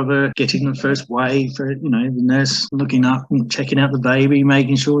photo of her, getting the first wave for, the nurse looking up and checking out the baby,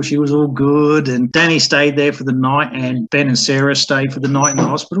 making sure she was all good. And Danny stayed there for the night, and Ben and Sarah stayed for the night in the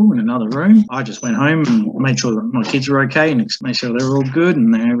hospital in another room. I just went home and made sure that my kids were okay and made sure they were all good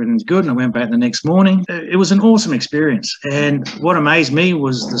and everything's good. And I went back the next morning. It was an awesome experience. And what amazed me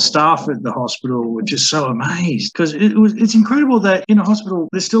was the staff at the hospital were just so amazed, because it's incredible that in a hospital,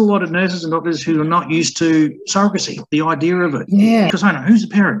 there's still a lot of nurses and doctors who are not used to surrogacy, the idea of it. Yeah. Because I know, who's the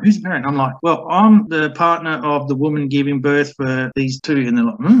parent? Who's the parent? I'm like, well, I'm the partner of the woman giving birth for these two. And they're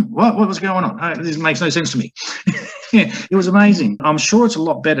like, what was going on? This makes no sense to me. It was amazing. I'm sure it's a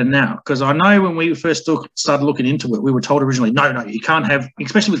lot better now, because I know when we first started looking into it, we were told originally, no, you can't have,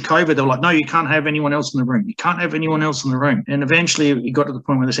 especially with COVID, they were like, no, you can't have anyone else in the room. You can't have anyone else in the room. And eventually it got to the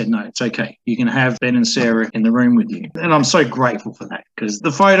point where they said, no, it's okay. You can have Ben and Sarah in the room with you. And I'm so grateful for that, because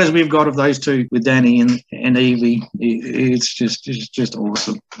the photos we've got of those two with Danny and Evie, it's just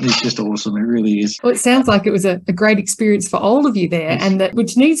awesome. It's just awesome. It really is. Well, it sounds like it was a great experience for all of you there, and that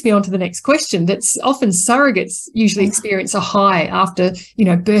which leads me on to the next question. That's often surrogates usually experience a high after,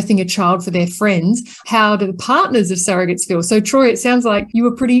 birthing a child for their friends. How do the partners of surrogates feel? So, Troy, it sounds like you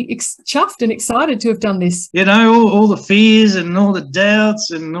were pretty chuffed and excited to have done this. All the fears and all the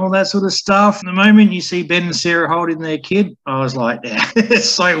doubts and all that sort of stuff. The moment you see Ben and Sarah holding their kid, I was like, yeah, it's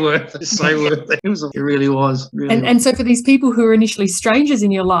so worth it. It's so worth it. It really was. And so for these people who are initially strangers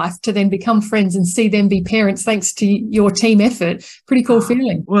in your life to then become friends and see them be parents thanks to your team effort, pretty cool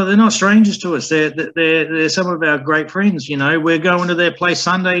feeling. Well, they're not strangers to us. They're some of our great friends. We're going to their place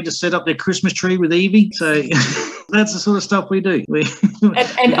Sunday to set up their Christmas tree with Evie. So that's the sort of stuff we do.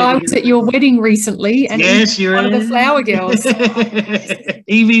 And I was at your wedding recently, and yes, you're one of the flower girls.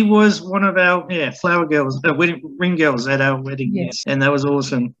 Evie was one of our flower girls, ring girls at our wedding. Yes. And that was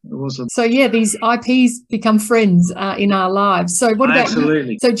awesome. So these IPs become friends in our lives. So what about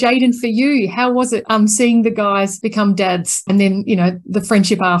Absolutely. You? So Jaden, for you, how was it seeing the guys become dads and then the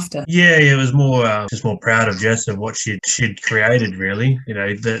friendship after? Yeah, it was more just more proud of Jess of what she'd created. Really, I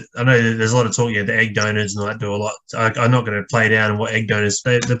know that there's a lot of talk. The egg donors and do a lot. I'm not going to play down what egg donors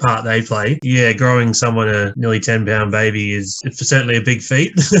the part they play. Yeah, growing someone a nearly 10-pound baby is certainly a big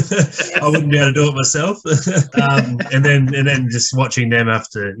feat. I wouldn't be able to do it myself. And then just watching them have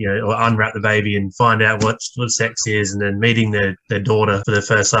to or unwrap the baby and find out what sex is, and then meeting their daughter for the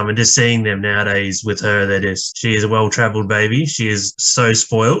first time and just seeing them nowadays with her. She is a well-traveled baby. She is so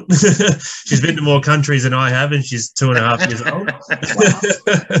spoiled. She's been to more countries than I have, and she's 2.5 years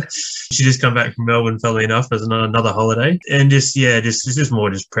old. She just come back from Melbourne, funnily enough, as another holiday. And just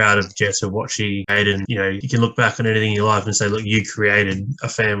more proud of Jess of what she made. And you can look back on anything in your life and say, look, you created a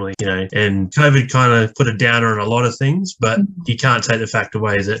family. And COVID kind of put a downer on a lot of things, but you can't take the fact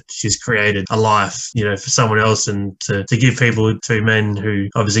away that she's created a life for someone else, and to give people, two men who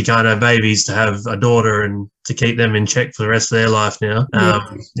obviously can't have babies, to have a daughter and to keep them in check for the rest of their life now.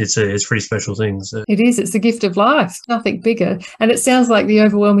 It's pretty special thing. So. It is. It's the gift of life. Nothing bigger. And it sounds like the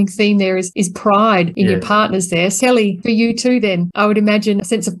overwhelming theme there is pride in your partners there. Kelly, for you too then, I would imagine a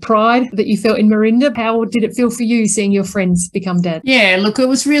sense of pride that you felt in Marinda. How did it feel for you seeing your friends become dad? Yeah, look, it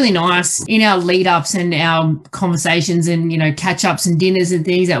was really nice in our lead-ups and our conversations and, catch-ups and dinners and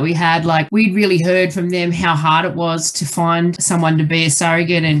things that we had. Like, we'd really heard from them how hard it was to find someone to be a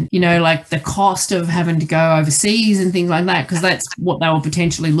surrogate, and, the cost of having to go overseas and things like that, because that's what they were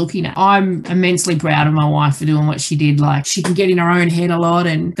potentially looking at. I'm immensely proud of my wife for doing what she did. Like, she can get in her own head a lot,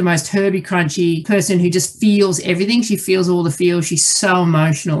 and the most herby crunchy person who just feels everything. She feels all the feels. She's so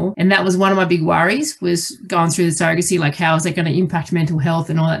emotional. And that was one of my big worries, was going through the surrogacy, like how is that going to impact mental health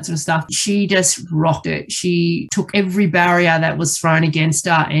and all that sort of stuff. She just rocked it. She took every barrier that was thrown against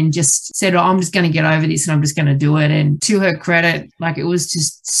her and just said, I'm just going to get over this and I'm just going to do it. And to her credit, like, it was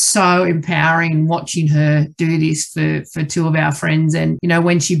just so empowering watching her do this for two of our friends. And,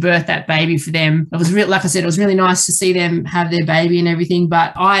 when she birthed that baby for them, it was like I said, it was really nice to see them have their baby and everything.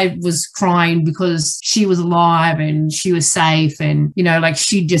 But I was crying because she was alive and she was safe, and,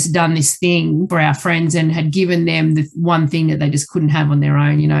 she'd just done this thing for our friends and had given them the one thing that they just couldn't have on their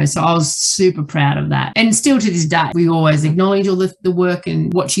own, So I was super proud of that. And still to this day, we always acknowledge all the work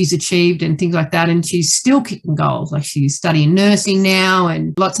and what she's achieved and things like that. And she's still kicking goals. Like, she's studying nursing now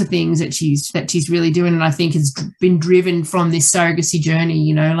and lots of things that she's really doing. And I think has been driven from this surrogacy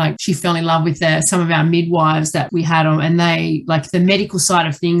journey, like she fell in love with some of our midwives that we had on, and they, like, the medical side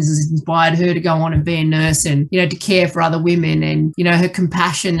of things has inspired her to go on and be a nurse and, to care for other women, and, her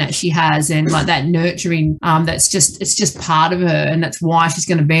compassion that she has and like that nurturing, it's just part of her, and that's why she's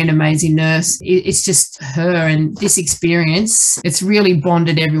going to be an amazing nurse. It's just her, and this experience, it's really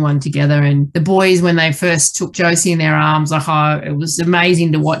bonded everyone together. And the boys, when they first took Josie in their arms, it was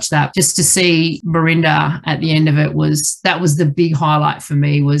amazing to watch that. Just to see Marinda at the end of it was the big highlight for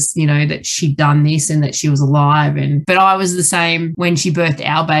me, was, that she'd done this and that she was alive. But I was the same when she birthed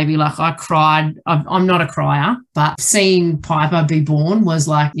our baby. Like, I cried. I'm not a crier, but seeing Piper be born was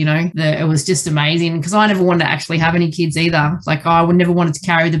like, it was just amazing, because I never wanted to actually have any kids either. Like, I would never wanted to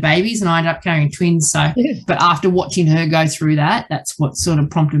carry the babies, and I ended up carrying twins. So, but after watching her go through that, that's what sort of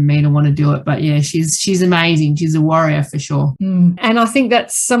prompted me to want to do it. But yeah, she's amazing. She's a warrior for sure. And I think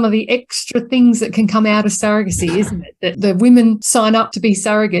that's some of the extra things that can come out of surrogacy, isn't it? That the women sign up to be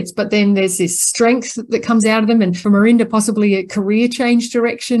surrogates, but then there's this strength that comes out of them. And for Marinda, possibly a career change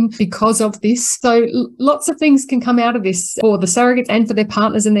direction because of this. So lots of things things can come out of this for the surrogates and for their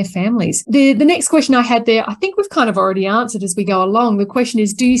partners and their families. The next question I had there, I think we've kind of already answered as we go along. The question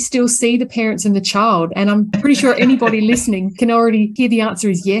is, do you still see the parents and the child? And I'm pretty sure anybody listening can already hear the answer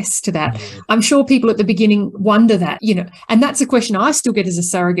is yes to that. I'm sure people at the beginning wonder that, and that's a question I still get as a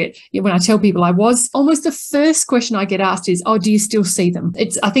surrogate. When I tell people I was, almost the first question I get asked is, oh, do you still see them?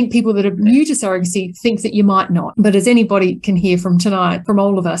 I think people that are new to surrogacy think that you might not. But as anybody can hear from tonight, from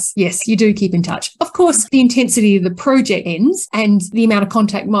all of us, yes, you do keep in touch. Of course, the intensity of the project ends and the amount of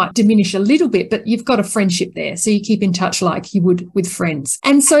contact might diminish a little bit, but you've got a friendship there. So you keep in touch like you would with friends.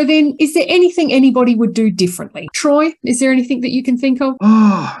 And so then, is there anything anybody would do differently? Troy, is there anything that you can think of?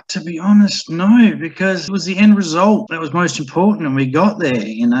 Oh, to be honest, no, because it was the end result that was most important, and we got there.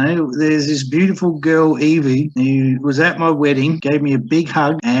 There's this beautiful girl, Evie, who was at my wedding, gave me a big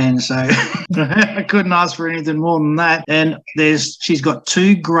hug, and so I couldn't ask for anything more than that. And she's got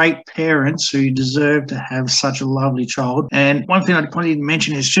two great parents who deserve to have such a lovely child. And one thing I probably didn't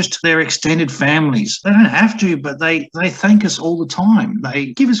mention is just their extended families. They don't have to, but they thank us all the time.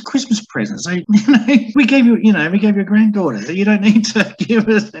 They give us Christmas presents. We gave you a granddaughter. You don't need to give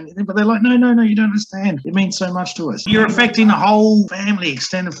us anything. But they're like, no, you don't understand. It means so much to us. You're affecting the whole family,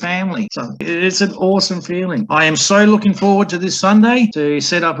 extended family. So it's an awesome feeling. I am so looking forward to this Sunday to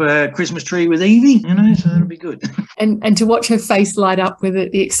set up a Christmas tree with Evie, so that'll be good. And to watch her face light up with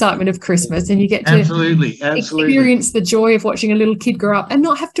the excitement of Christmas, and you get to absolutely experience the joy of watching a little kid grow up and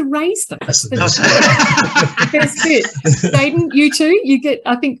not have to raise them. That's the best bit. Hayden, you too? You get,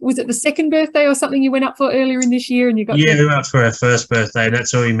 I think, was it the second birthday or something you went up for earlier in this year? And you got we went up for our first birthday.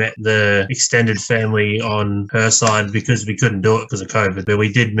 That's where we met the extended family on her side, because we couldn't do it because of COVID. But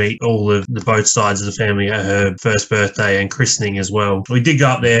we did meet all of both sides of the family at her first birthday and christening as well. We did go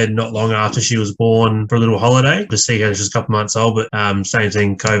up there not long after she was born for a little holiday to see her. She was a couple months old, but same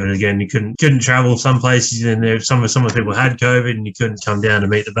thing, COVID again. You couldn't travel some places, and there some of the people had COVID, and you couldn't come down to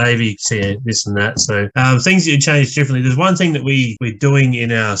meet the baby, see this and that. So things that you change differently. There's one thing that we're doing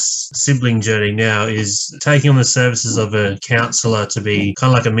in our sibling journey now is taking on the services of a counsellor to be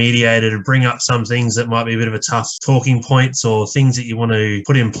kind of like a mediator, to bring up some things that might be a bit of a tough talking points or things that you want to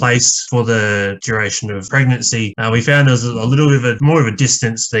put in place for the duration of pregnancy. We found there's a little bit more of a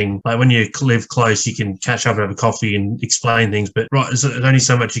distance thing. Like when you live close, you can catch up and have a coffee and explain things, but there's only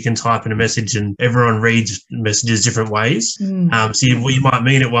so much you can type in a message, and everyone reads messages different ways. So you might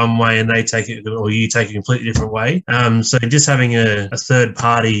mean it one way and they take it, or you take it a completely different way. So just having a third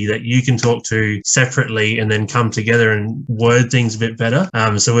party that you can talk to separately and then come together and word things a bit better.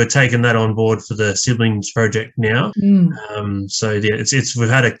 So we're taking that on board for the siblings project now. So yeah, we've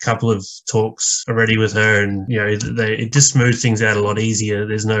had a couple of talks already with her, and it just smooths things out a lot easier.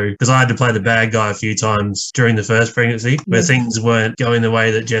 Because I had to play the bad guy a few times during the first pregnancy where things weren't going the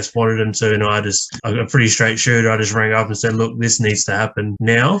way that Jess wanted them to, and I'm a pretty straight shooter. I just rang up and said, look, this needs to happen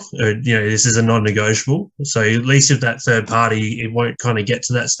now. This is a non-negotiable. So at least if that third party, it won't kind of get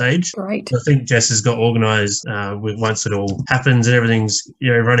to that stage. Right. I think Jess has got organised with, once it all happens and everything's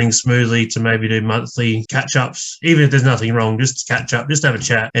running smoothly, to maybe do monthly catch-ups, even if there's nothing wrong, just to catch up, just have a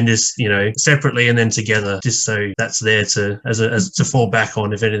chat, and just separately and then together, just so that's there to as to fall back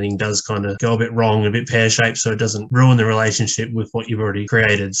on if anything does kind of go a bit wrong, a bit pear-shaped, so it doesn't ruin the relationship with what you've already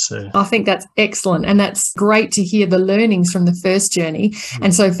created. So I think that's excellent, and that's great to hear the learnings from the first journey.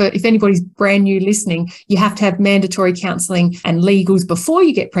 And so if anybody's brand new listening, you have to have mandatory counselling and legals before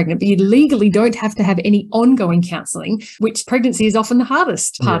you get pregnant, but you legally don't have to have any ongoing counselling, which pregnancy is often the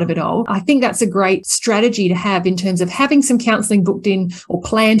hardest part of it all. I think that's a great strategy to have in terms of having some counselling booked in or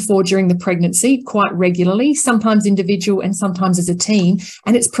planned for during the pregnancy quite regularly, sometimes individual and sometimes as a team.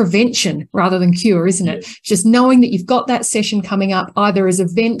 And it's prevention rather than cure, isn't it? Just knowing that you've got that session coming up, either as a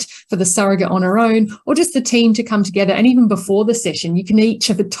vent for the surrogate on her own or just the team to come together. And even before the session, you can each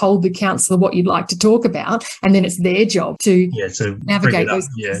have told the counsellor what you'd like to talk about, and then it's their job to navigate those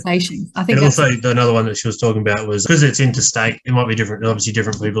conversations. I think and also another one that she was talking about was, because it's interstate, it might be different, obviously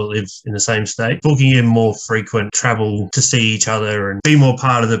different people live in the same state, booking in more frequent travel to see each other and be more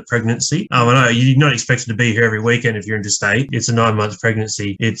part of the pregnancy. I know you're not expected to be here every weekend if you're interstate. It's a 9-month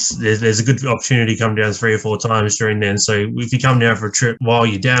pregnancy. There's a good opportunity to come down 3 or 4 times during then. So if you come down for a trip, while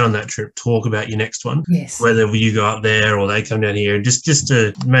you're down on that trip, talk about your next one. Yes. Whether you go up there or they come down here, just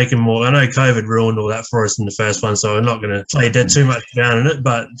to make them more. I know COVID ruined all that for us in the first one, so I'm not going to play too much down on it,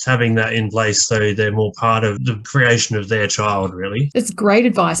 but having that in place so they're more part of the creation of their child, really. It's great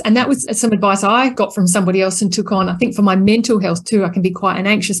advice. And that was some advice I got from somebody else and took on. I think for my mental health too, I can be quite an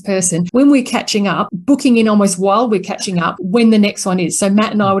anxious person. When we're catching up, booking in almost while we're catching up when the next one is. So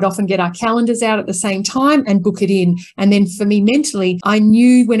Matt and I would often get our calendars out at the same time and book it in. And then for me mentally, I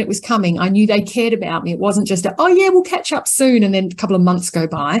knew when it was coming. I knew they cared cared about me. It wasn't just oh yeah, we'll catch up soon, and then a couple of months go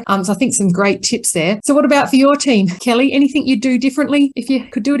by. So I think some great tips there. So what about for your team, Kelly? Anything you'd do differently if you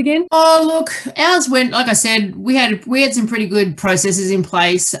could do it again? Oh, look, ours went, like I said, we had some pretty good processes in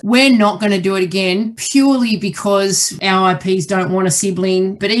place. We're not going to do it again purely because our IPs don't want a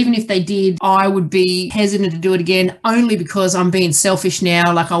sibling. But even if they did, I would be hesitant to do it again only because I'm being selfish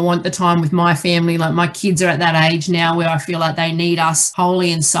now. Like I want the time with my family. Like my kids are at that age now where I feel like they need us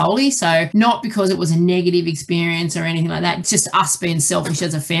wholly and solely. So not because it was a negative experience or anything like that. It's just us being selfish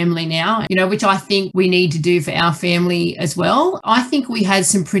as a family now, which I think we need to do for our family as well. I think we had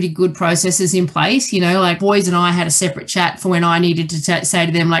some pretty good processes in place, like boys and I had a separate chat for when I needed to say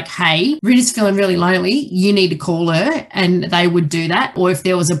to them, like, hey, Rita's feeling really lonely. You need to call her, and they would do that. Or if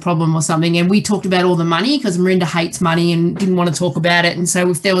there was a problem or something, and we talked about all the money because Marinda hates money and didn't want to talk about it. And so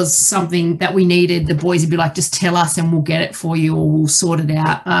if there was something that we needed, the boys would be like, just tell us and we'll get it for you or we'll sort it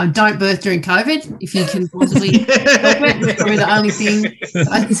out. Don't birth during COVID if you can possibly help it. It's probably the only thing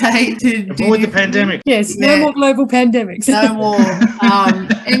I'd say to do. Avoid the pandemic. Yes, no more global pandemics. No more.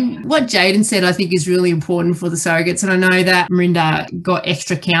 And what Jaden said, I think, is really important for the surrogates. And I know that Marinda got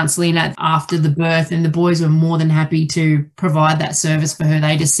extra counselling after the birth, and the boys were more than happy to provide that service for her.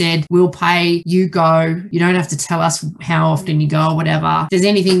 They just said, we'll pay, you go. You don't have to tell us how often you go or whatever. If there's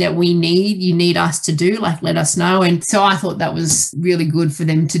anything that you need us to do, like let us know. And so I thought that was really good for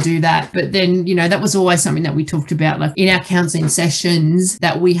them to do that. But then, that was always something that we talked about, like in our counselling sessions,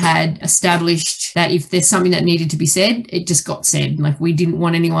 that we had established that if there's something that needed to be said, it just got said. Like we didn't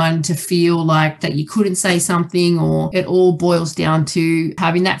want anyone to feel like that you couldn't say something, or it all boils down to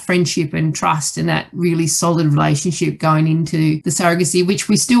having that friendship and trust and that really solid relationship going into the surrogacy, which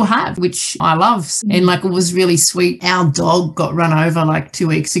we still have, which I love. And like, it was really sweet. Our dog got run over like 2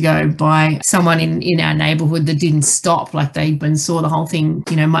 weeks ago by someone in our neighborhood that didn't stop. Like they saw the whole thing.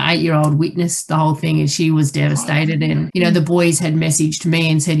 My 8-year-old witnessed the whole thing and she was devastated. And, the boys had messaged me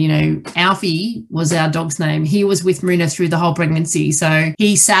and said, Alfie was our dog's name. He was with Marina through the whole pregnancy. So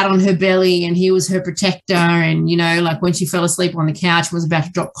he sat on her belly and he was her protector. And, like when she fell asleep on the couch and was about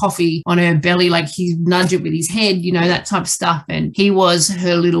to drop coffee on her belly, like he nudged it with his head, that type of stuff. And he was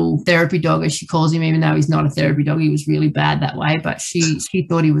her little therapy dog, as she calls him, even though he's not a therapy dog. He was really bad that way, but she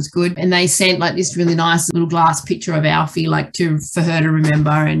thought he was good. And they sent like this really nice little glass picture of Alfie, like for her to remember.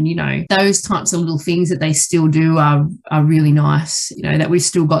 And, those types of little things that they still do are really nice, that we've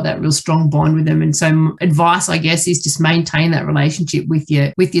still got that real strong bond with them. And so advice, I guess, is just maintain that relationship with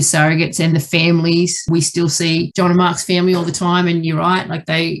your surrogates and the families. We still see John and Mark's family all the time, and you're right, like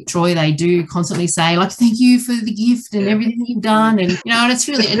they do constantly say, like, thank you for the gift and everything you've done. And, and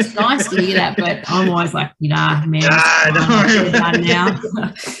it's nice to hear that, but I'm always like, man, done now.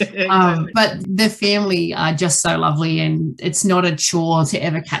 But the family are just so lovely, and it's not a chore to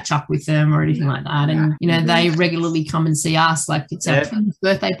ever catch up with them or anything like that. And, they regularly come and see us. Like it's our twins'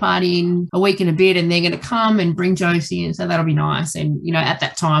 birthday party in a week and a bit, and they're going to come and bring Josie, and so that'll be nice. And, at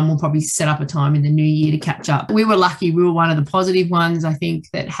that time, we'll probably set up a time in the new year to catch up. We were lucky. We were one of the positive ones, I think,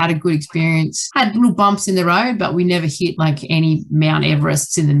 that had a good experience. Had little bumps in the road, but we never hit like any Mount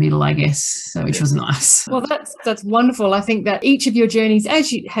Everests in the middle, I guess, so which was nice. Well, that's wonderful. I think that each of your journeys,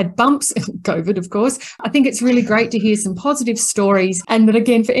 as you had bumps, COVID, of course, I think it's really great to hear some positive stories. And that,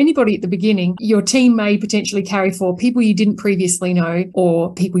 again, for anybody at the beginning, your team may potentially carry for people you didn't previously know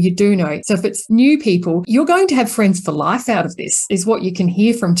or people you do know. So if it's new people, you're going to have friends for life out of this, is what you can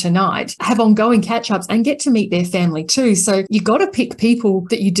hear from tonight. Have ongoing catch-ups and get to meet their family too. So you got to pick people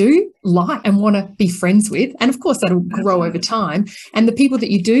that you do like and want to be friends with. And of course, that'll grow over time. And the people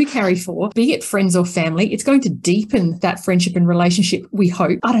that you do carry for, be it friends or family, it's going to deepen that friendship and relationship, we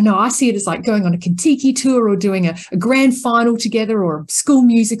hope. I don't know. I see it as like going on a Kentucky tour or doing a grand final together or a school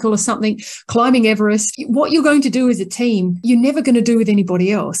musical or something, climbing Everest. What you're going to do as a team, you're never going to do with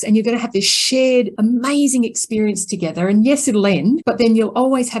anybody else. And you're going to have this shared, amazing experience together. And yes, it'll end, but then you'll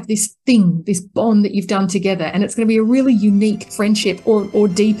always have this thing, this bond that you've done together. And it's going to be a really unique friendship or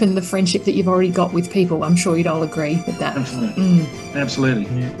deepen the friendship that you've already got with people. I'm sure you'd all agree with that. Absolutely.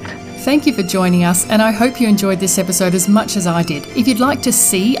 Absolutely. Yeah. Thank you for joining us, and I hope you enjoyed this episode as much as I did. If you'd like to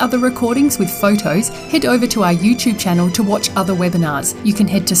see other recordings with photos, head over to our YouTube channel to watch other webinars. You can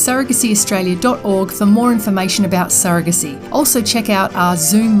head to surrogacyaustralia.org for more information about surrogacy. Also check out our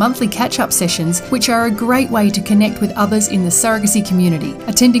Zoom monthly catch-up sessions, which are a great way to connect with others in the surrogacy community.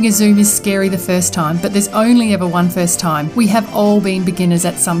 Attending a Zoom is scary the first time, but there's only ever one first time. We have all been beginners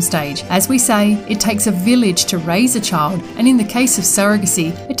at some stage. As we say, it takes a village to raise a child, and in the case of surrogacy,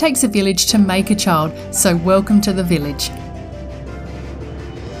 it takes a village to make a child. So welcome to the village.